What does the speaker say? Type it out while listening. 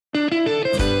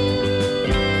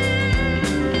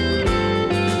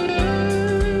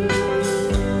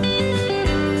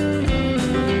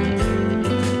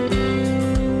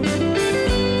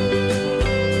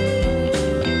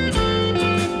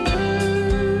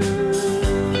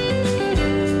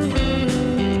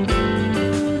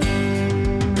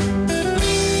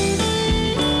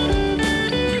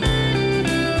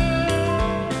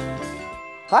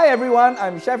everyone,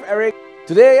 I'm Chef Eric.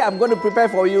 Today I'm going to prepare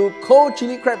for you cold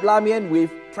chili crab Lamian with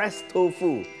pressed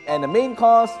tofu. And the main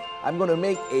course, I'm going to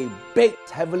make a baked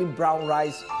heavily brown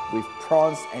rice with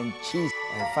prawns and cheese.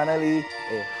 And finally,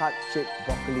 a heart-shaped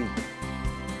broccoli.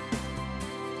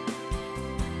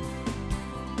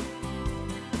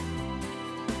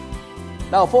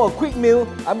 Now for a quick meal,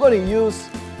 I'm going to use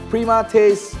Prima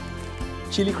Taste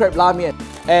chili crab Lamian.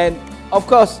 And of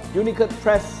course, Unicode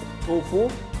pressed tofu.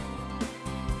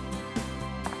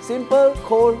 Simple,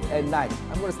 cold and nice.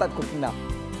 I'm going to start cooking now.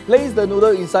 Place the noodle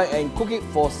inside and cook it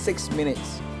for 6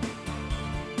 minutes.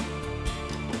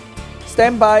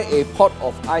 Stand by a pot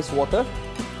of ice water,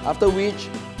 after which,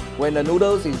 when the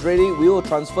noodles is ready, we will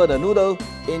transfer the noodle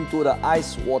into the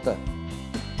ice water.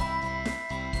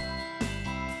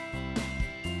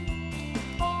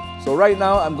 So right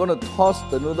now, I'm going to toss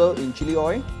the noodle in chili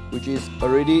oil, which is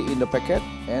already in the packet,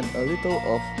 and a little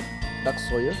of dark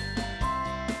soya.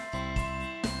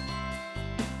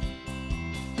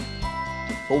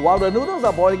 So while the noodles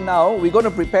are boiling now, we're going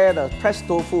to prepare the pressed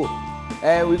tofu.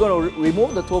 And we're going to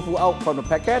remove the tofu out from the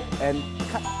packet and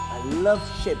cut a love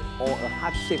shape or a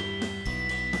heart shape.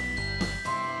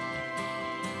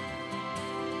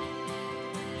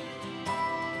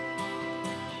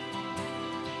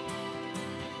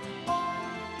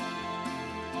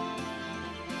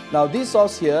 Now this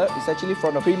sauce here is actually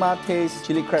from the Prima Taste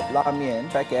chili crab Lamian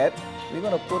packet. We're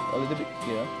going to put a little bit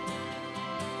here.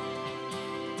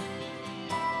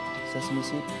 Sesame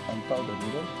seed on top of the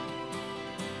noodle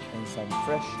and some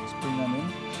fresh spring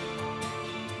onion.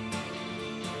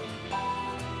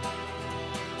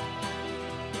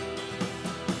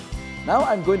 Now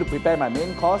I'm going to prepare my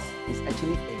main course. It's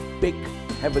actually a big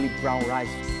heavily brown rice.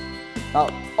 Now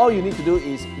all you need to do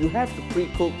is you have to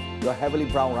pre-cook your heavily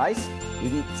brown rice. You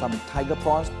need some tiger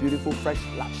prawns, beautiful fresh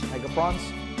large tiger prawns,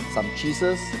 some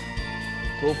cheeses,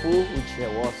 tofu which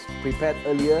was prepared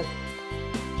earlier.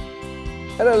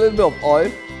 Add a little bit of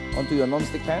oil onto your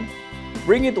non-stick pan.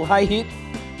 Bring it to high heat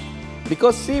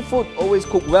because seafood always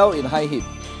cook well in high heat.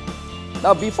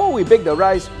 Now before we bake the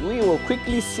rice, we will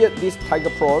quickly sear these tiger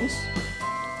prawns.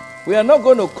 We are not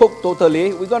going to cook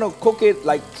totally. We're going to cook it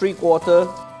like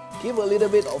 3/4. Give a little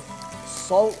bit of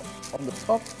salt on the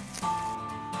top.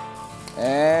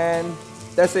 And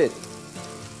that's it.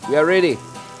 We are ready.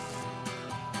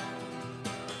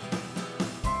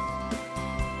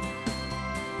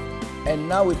 And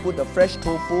now we put the fresh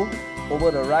tofu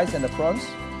over the rice and the prawns.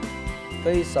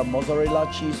 Place some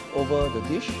mozzarella cheese over the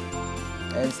dish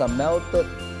and some melted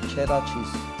cheddar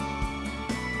cheese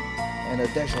and a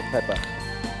dash of pepper.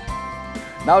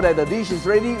 Now that the dish is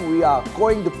ready, we are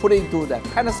going to put it into the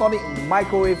Panasonic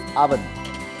microwave oven.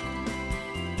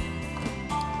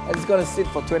 And it's going to sit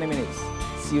for 20 minutes.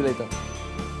 See you later.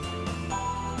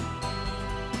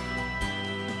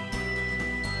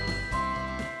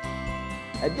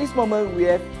 At this moment, we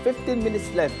have 15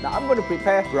 minutes left. Now I'm going to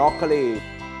prepare broccoli.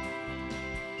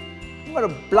 I'm going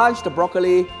to blanch the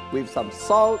broccoli with some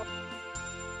salt.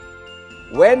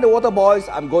 When the water boils,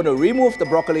 I'm going to remove the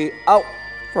broccoli out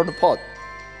from the pot.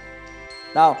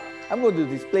 Now, I'm going to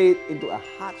display it into a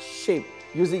heart shape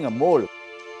using a mold.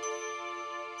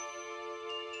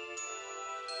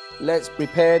 Let's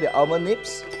prepare the almond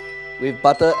nibs with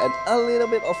butter and a little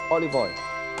bit of olive oil.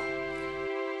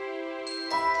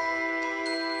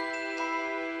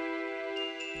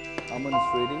 Almond is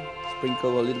ready.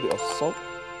 Sprinkle a little bit of salt.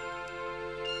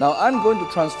 Now I'm going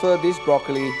to transfer this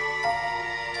broccoli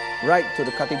right to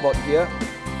the cutting board here.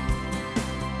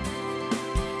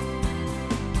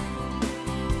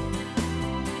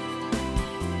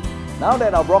 Now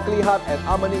that our broccoli heart and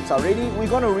almond nibs are ready, we're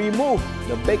going to remove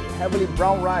the baked heavily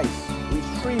brown rice with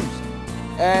shrimps.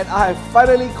 And I have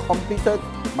finally completed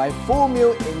my full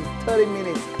meal in 30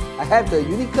 minutes. I have the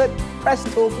Unicode pressed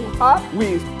tofu heart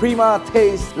with Prima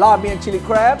Taste Lamian chili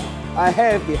crab. I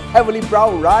have the heavily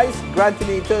brown rice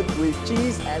gratinated with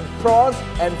cheese and prawns.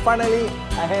 And finally,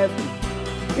 I have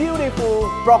the beautiful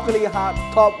broccoli heart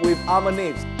topped with almond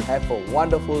nibs. Have a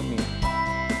wonderful meal.